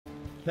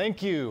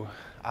Thank you.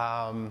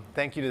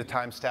 Thank you to the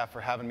Time staff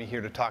for having me here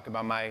to talk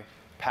about my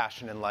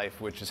passion in life,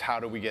 which is how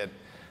do we get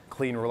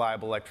clean,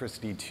 reliable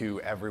electricity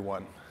to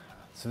everyone.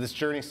 So this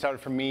journey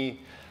started for me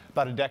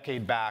about a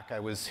decade back.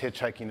 I was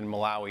hitchhiking in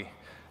Malawi,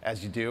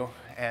 as you do,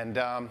 and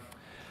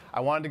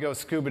I wanted to go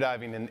scuba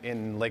diving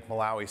in Lake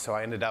Malawi, so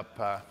I ended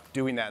up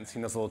doing that and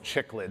seeing those little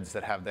chicklids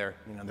that have their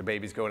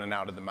babies going in and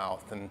out of the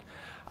mouth.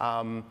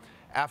 And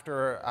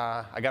after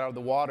I got out of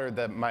the water,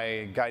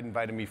 my guide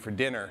invited me for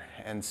dinner,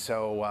 and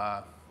so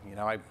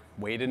I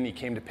waited, and he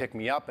came to pick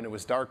me up, and it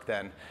was dark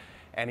then.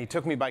 And he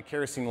took me by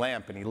kerosene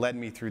lamp, and he led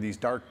me through these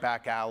dark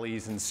back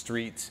alleys and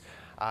streets.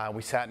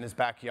 We sat in his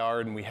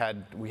backyard, and we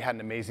had an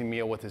amazing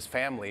meal with his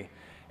family.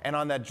 And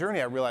on that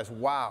journey, I realized,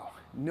 wow,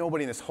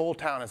 nobody in this whole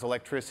town has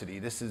electricity.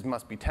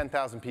 Must be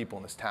 10,000 people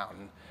in this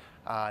town.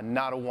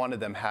 Not a one of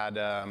them had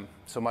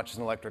so much as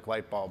an electric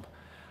light bulb.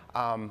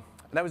 And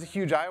that was a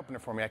huge eye-opener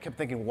for me. I kept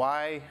thinking,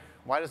 why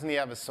doesn't he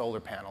have a solar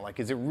panel? Like,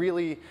 is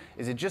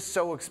it just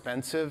so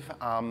expensive?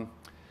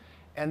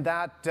 And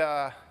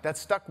that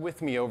stuck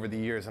with me over the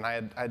years. And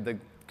I had the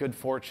good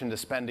fortune to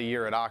spend a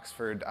year at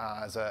Oxford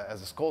as a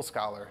Scholl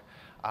Scholar,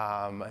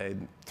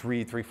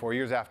 4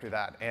 years after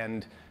that,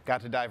 and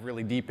got to dive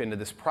really deep into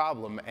this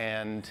problem.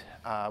 And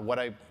what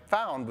I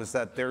found was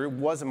that there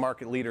was a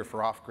market leader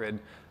for off-grid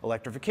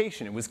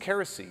electrification. It was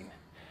kerosene.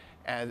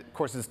 And of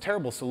course, it's a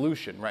terrible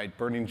solution, right?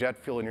 Burning jet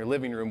fuel in your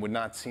living room would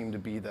not seem to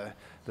be the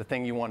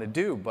thing you want to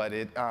do, but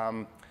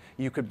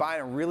you could buy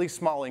it in really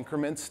small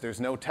increments. There's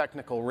no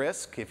technical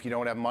risk. If you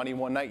don't have money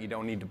one night, you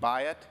don't need to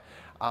buy it.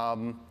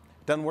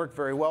 Doesn't work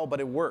very well, but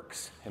it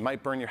works. It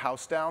might burn your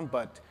house down,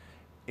 but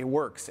it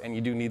works, and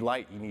you do need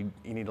light. You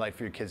need light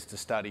for your kids to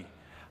study.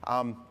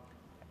 And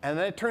then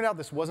it turned out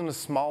this wasn't a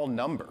small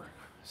number.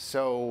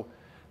 So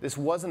this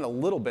wasn't a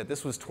little bit.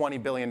 This was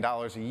 $20 billion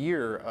a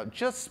year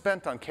just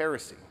spent on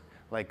kerosene,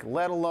 like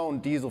let alone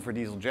diesel for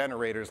diesel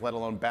generators, let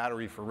alone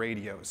battery for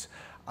radios,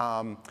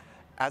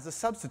 as a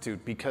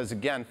substitute because,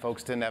 again,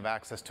 folks didn't have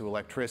access to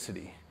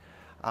electricity.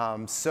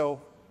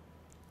 So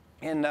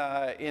in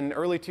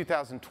early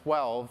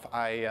 2012,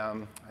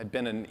 I'd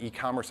been an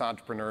e-commerce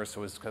entrepreneur,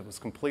 so I was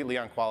completely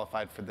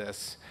unqualified for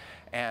this,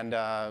 and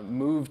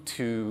moved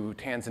to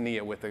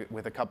Tanzania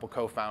with a couple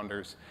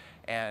co-founders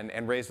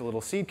and raised a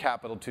little seed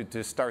capital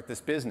to start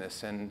this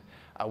business. And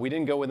we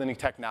didn't go with any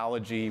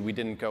technology. We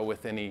didn't go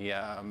with any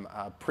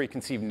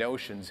preconceived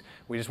notions.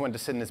 We just went to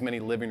sit in as many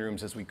living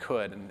rooms as we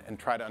could and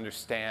try to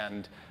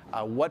understand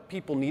what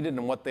people needed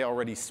and what they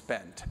already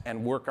spent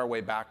and work our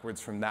way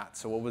backwards from that.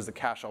 So what was the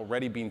cash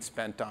already being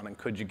spent on, and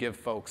could you give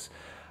folks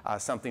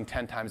something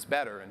 10 times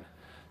better? And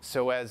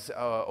so as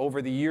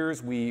over the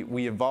years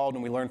we evolved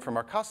and we learned from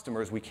our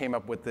customers, we came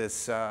up with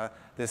this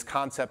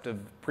concept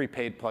of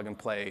prepaid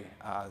plug-and-play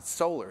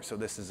solar. So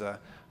this is a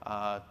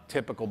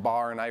typical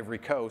bar in Ivory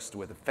Coast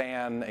with a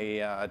fan,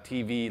 a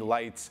TV,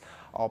 lights,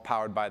 all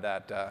powered by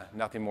that,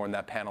 nothing more than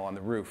that panel on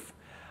the roof.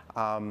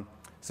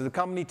 So the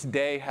company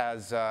today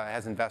has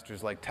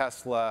investors like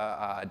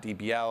Tesla,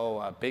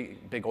 DBL,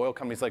 big oil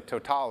companies like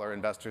Total are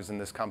investors in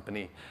this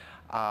company.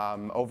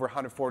 Over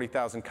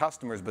 140,000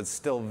 customers, but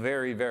still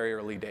very, very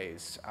early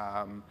days.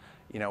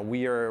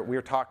 We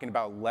are talking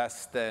about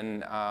less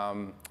than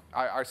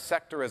our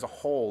sector as a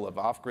whole of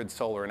off-grid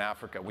solar in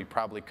Africa. We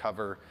probably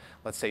cover,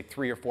 let's say,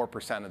 3 or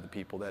 4% of the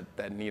people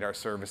that need our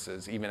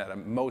services, even at a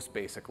most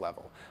basic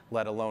level,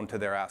 let alone to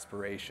their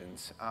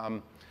aspirations.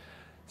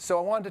 So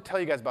I wanted to tell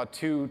you guys about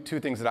two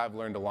things that I've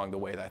learned along the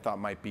way that I thought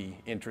might be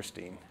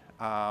interesting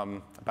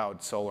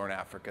about solar in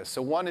Africa.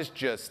 So one is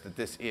just that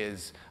this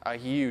is a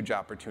huge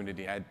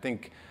opportunity. I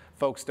think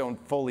folks don't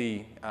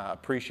fully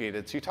appreciate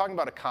it. So you're talking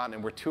about a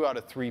continent where 2 out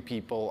of 3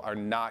 people are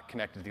not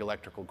connected to the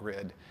electrical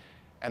grid,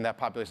 and that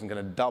population is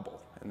going to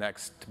double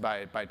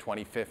by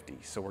 2050.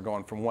 So we're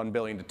going from 1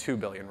 billion to 2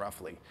 billion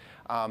roughly.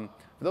 For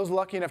those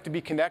lucky enough to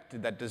be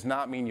connected, that does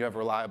not mean you have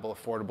reliable,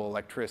 affordable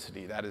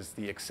electricity. That is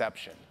the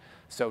exception.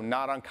 So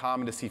not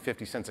uncommon to see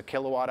 50 cents a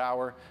kilowatt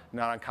hour,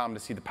 not uncommon to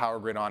see the power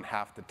grid on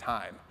half the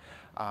time.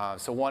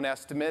 So one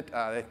estimate,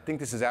 I think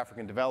this is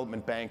African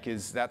Development Bank,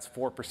 that's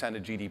 4%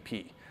 of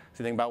GDP.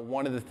 So think about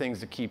one of the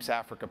things that keeps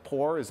Africa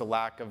poor is a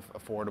lack of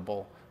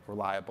affordable,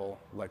 reliable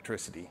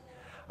electricity.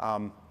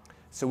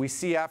 So we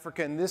see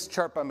Africa in this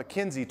chart by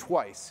McKinsey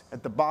twice.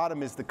 At the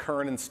bottom is the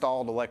current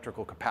installed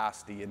electrical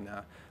capacity in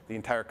the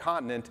entire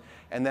continent,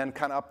 and then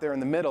kind of up there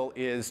in the middle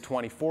is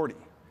 2040.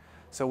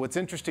 So what's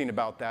interesting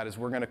about that is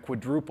we're going to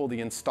quadruple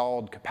the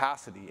installed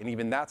capacity, and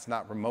even that's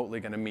not remotely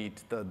going to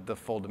meet the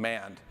full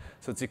demand.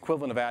 So it's the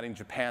equivalent of adding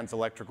Japan's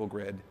electrical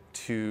grid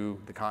to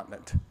the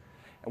continent.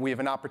 And we have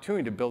an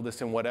opportunity to build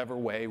this in whatever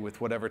way with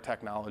whatever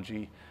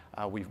technology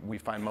we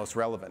find most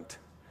relevant.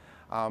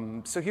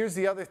 So here's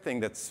the other thing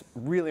that's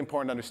really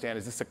important to understand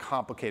is this is a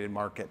complicated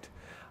market.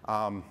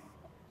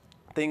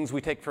 Things we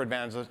take for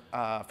granted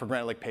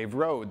like paved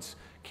roads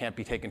can't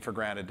be taken for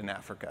granted in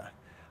Africa.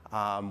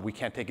 We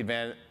can't take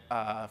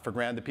for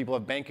granted that people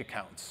have bank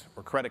accounts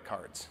or credit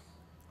cards.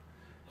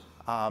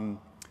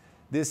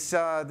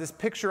 This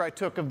picture I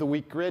took of the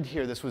weak grid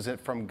here, this was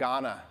from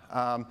Ghana.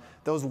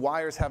 Those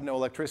wires have no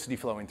electricity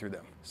flowing through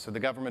them. So the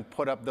government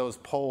put up those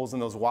poles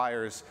and those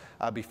wires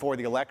before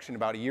the election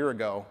about a year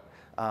ago.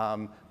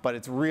 But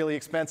it's really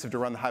expensive to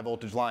run the high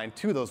voltage line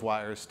to those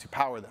wires to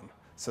power them,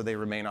 so they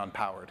remain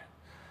unpowered.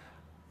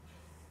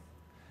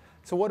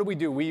 So what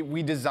do?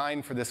 We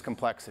design for this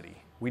complexity.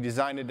 We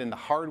design it in the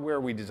hardware,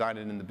 we design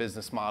it in the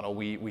business model.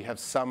 We have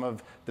some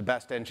of the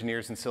best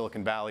engineers in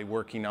Silicon Valley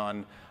working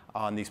on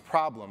these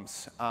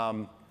problems.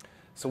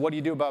 So what do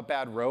you do about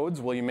bad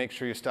roads? Well, you make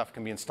sure your stuff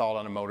can be installed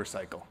on a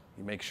motorcycle.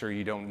 You make sure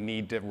you don't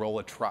need to roll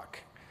a truck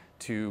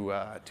to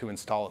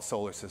install a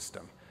solar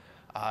system.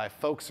 If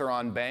folks are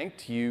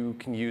unbanked, you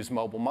can use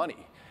mobile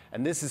money.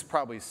 And this is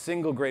probably the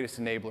single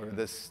greatest enabler of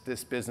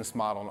this business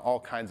model and all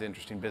kinds of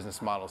interesting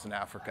business models in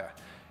Africa.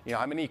 You know,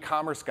 I'm an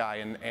e-commerce guy,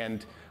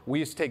 and we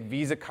used to take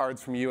Visa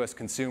cards from US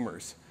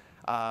consumers.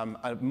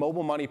 A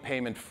mobile money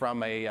payment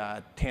from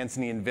a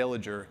Tanzanian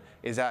villager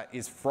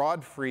is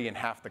fraud-free and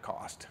half the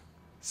cost.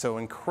 So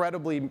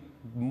incredibly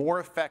more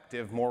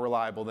effective, more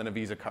reliable than a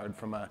Visa card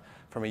from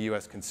a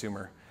US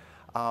consumer.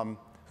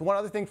 One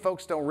other thing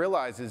folks don't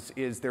realize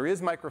is there is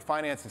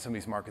microfinance in some of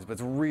these markets, but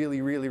it's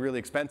really, really, really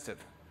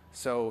expensive.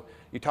 So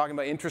you're talking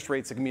about interest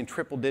rates that can be in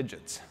triple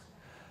digits.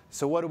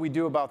 So what do we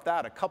do about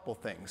that? A couple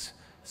things.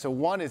 So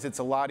one is it's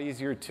a lot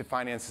easier to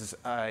finance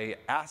an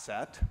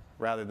asset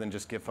rather than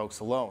just give folks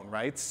a loan,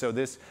 right? So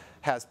this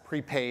has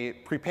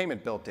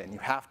prepayment built in. You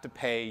have to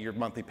pay your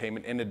monthly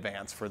payment in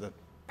advance for the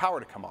power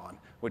to come on,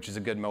 which is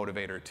a good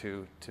motivator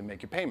to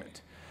make your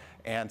payment.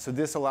 And so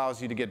this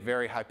allows you to get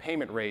very high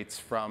payment rates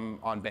from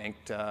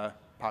unbanked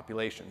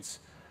populations.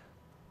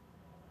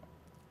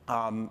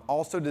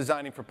 Also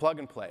designing for plug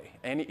and play.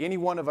 Any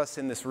one of us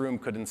in this room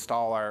could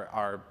install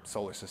our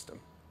solar system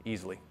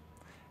easily.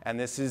 And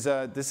this is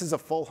a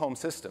full home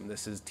system.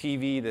 This is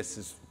TV, this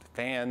is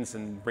fans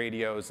and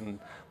radios and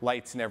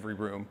lights in every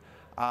room.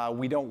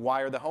 We don't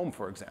wire the home,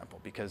 for example,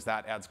 because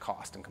that adds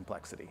cost and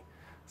complexity.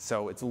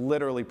 So it's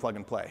literally plug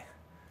and play.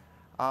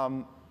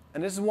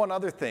 And this is one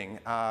other thing.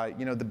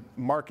 You know, the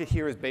market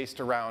here is based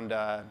around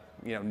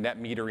you know,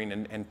 net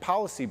metering and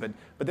policy, but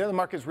the other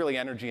market is really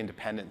energy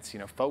independence. You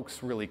know,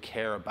 folks really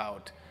care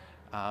about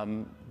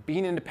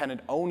being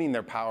independent, owning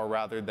their power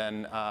rather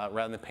than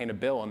paying a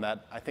bill, and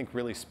that I think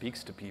really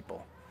speaks to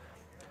people.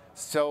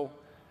 So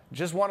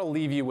just want to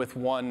leave you with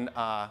one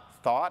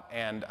thought,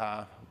 and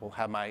we'll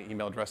have my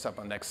email address up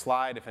on the next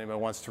slide if anyone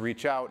wants to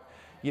reach out.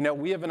 You know,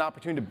 we have an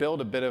opportunity to build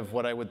a bit of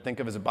what I would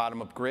think of as a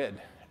bottom-up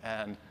grid,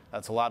 and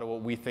that's a lot of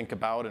what we think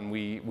about and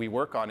we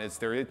work on. Is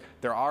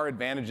there are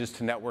advantages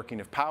to networking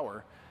of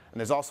power, and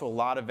there's also a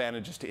lot of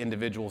advantages to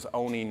individuals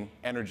owning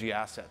energy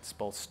assets,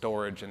 both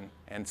storage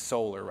and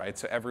solar, right?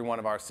 So every one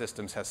of our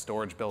systems has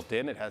storage built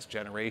in, it has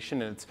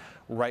generation, and it's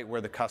right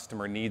where the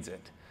customer needs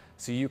it.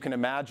 So you can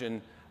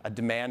imagine a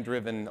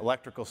demand-driven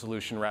electrical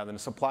solution rather than a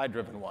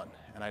supply-driven one,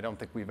 and I don't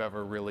think we've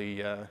ever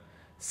really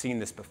seen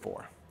this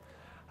before.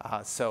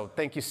 So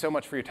thank you so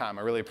much for your time.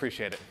 I really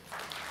appreciate it.